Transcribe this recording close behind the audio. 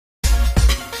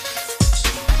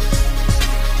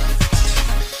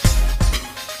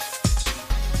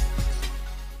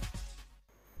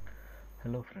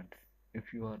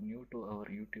If you are new to our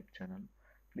YouTube channel,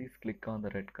 please click on the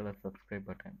red color subscribe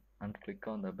button and click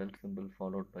on the bell symbol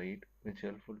followed by it, which is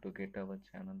helpful to get our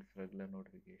channel's regular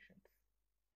notifications.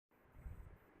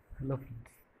 Hello friends,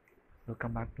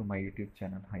 welcome back to my YouTube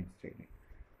channel Hyips Daily.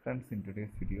 Friends, in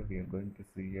today's video we are going to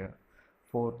see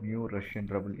 4 new Russian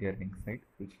Ruble earning sites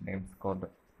which names called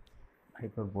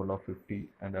Hyperbola 50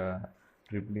 and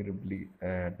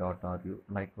Ruble.ru.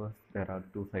 Likewise, there are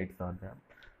 2 sites are there.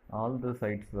 All the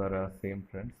sites were same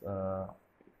friends.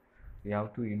 We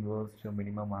have to invest a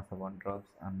minimum as a 1 drops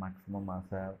and maximum as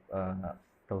a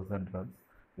 1000 drops,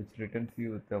 which returns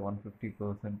you with a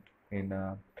 150%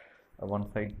 in one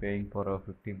side paying for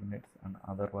 50 minutes and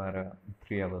other were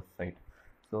 3 hours site.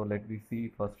 So let me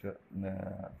see first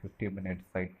 50 minutes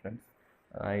site friends.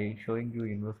 I showing you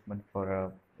investment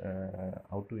for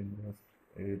how to invest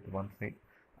with one site,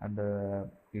 and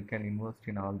you can invest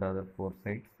in all the other 4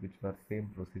 sites which were same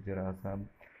procedure as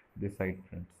this site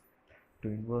friends. To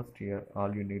invest here,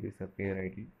 all you need is a Payeer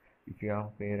ID. If you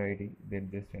have Payeer ID, then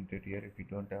just enter it here. If you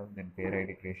don't have, then Payeer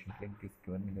ID creation link is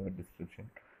given in your description.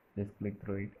 Just click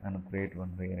through it and create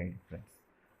one Payeer ID friends.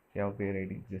 If you have Payeer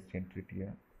ID, just enter it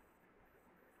here.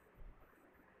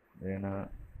 Then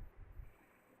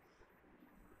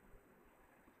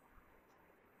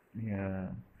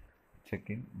check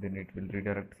in, then it will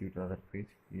redirect you to other page.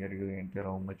 Here you enter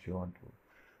how much you want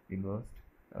to invest.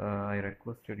 I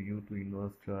requested you to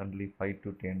invest only 5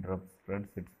 to 10 drops friends,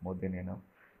 it's more than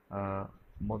enough.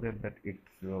 More than that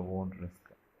it's your own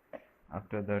risk.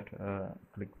 After that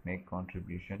click make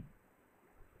contribution.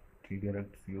 It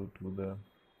redirects you to the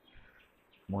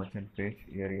merchant page.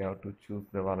 Here you have to choose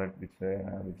the wallet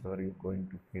whichever you're going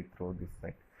to pay through this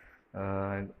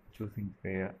site. Choosing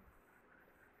Payeer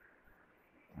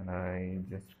and I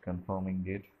just confirming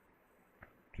it,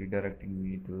 redirecting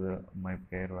me to my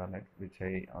Payeer wallet which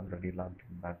I already logged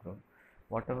in background.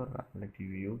 Whatever wallet you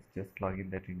use, just log in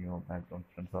that in your background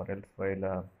friends, or else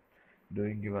while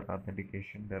doing your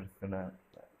authentication there's gonna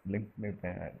link may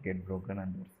get broken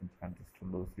and there's some chances to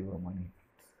lose your money.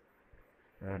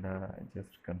 And just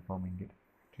confirming it,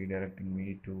 redirecting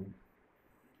me to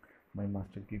my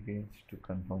master key page to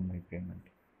confirm my payment.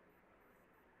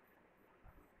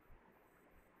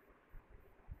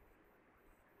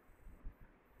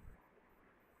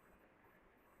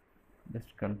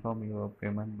 Just confirm your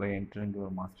payment by entering your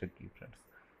master key friends.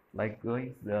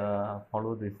 Likewise,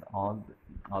 follow this all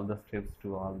the steps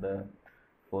to all the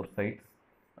 4 sites.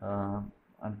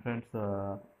 And friends,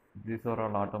 these are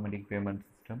all automatic payment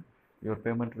system. Your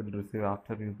payment will receive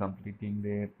after you completing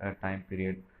the time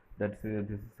period. That's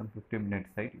this is some 50-minute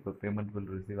site. Your payment will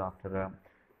receive after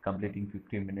completing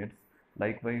 50 minutes.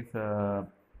 Likewise,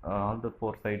 all the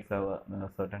 4 sites have a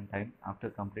certain time. After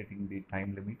completing the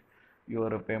time limit,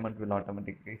 your payment will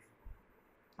automatically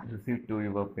receive to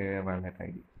your Payeer wallet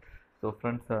ID. So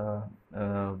friends,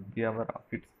 we have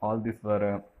it's all these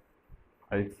were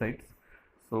right sites.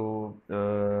 So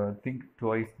think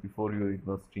twice before you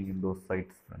investing in those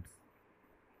sites, friends.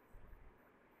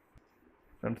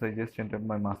 Friends, I just entered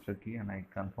my master key and I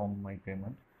confirm my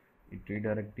payment. It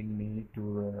redirecting me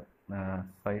to the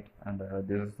site, and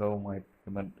this is how my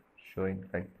payment showing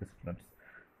like this, friends.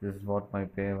 This is what my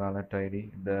Payeer wallet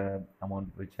ID, the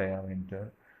amount which I have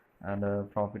entered,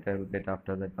 and profit I will get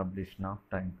after the completion of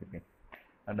time period.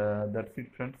 And that's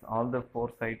it, friends. All the 4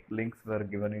 site links were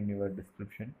given in your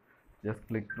description. Just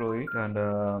click through it, and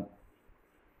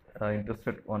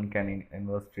interested one can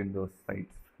invest in those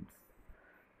sites, friends.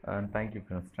 And thank you,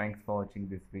 friends. Thanks for watching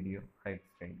this video. Hyips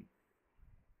Daily.